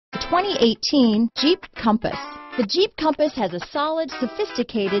2018 Jeep Compass. The Jeep Compass has a solid,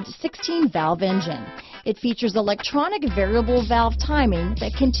 sophisticated 16-valve engine. It features electronic variable valve timing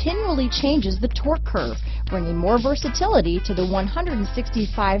that continually changes the torque curve, bringing more versatility to the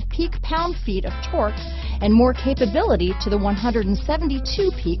 165 peak pound-feet of torque and more capability to the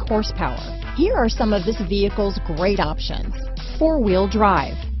 172 peak horsepower. Here are some of this vehicle's great options: four-wheel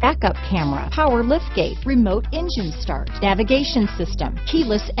drive, backup camera, power liftgate, remote engine start, navigation system,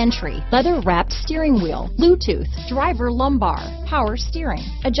 keyless entry, leather-wrapped steering wheel, Bluetooth, driver lumbar, power steering,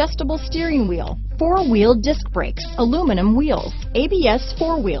 adjustable steering wheel, four-wheel disc brakes, aluminum wheels, ABS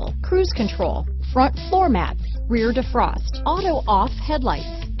four-wheel, cruise control, front floor mats, rear defrost, auto-off headlights,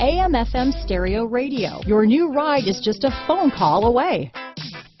 AM/FM stereo radio. Your new ride is just a phone call away.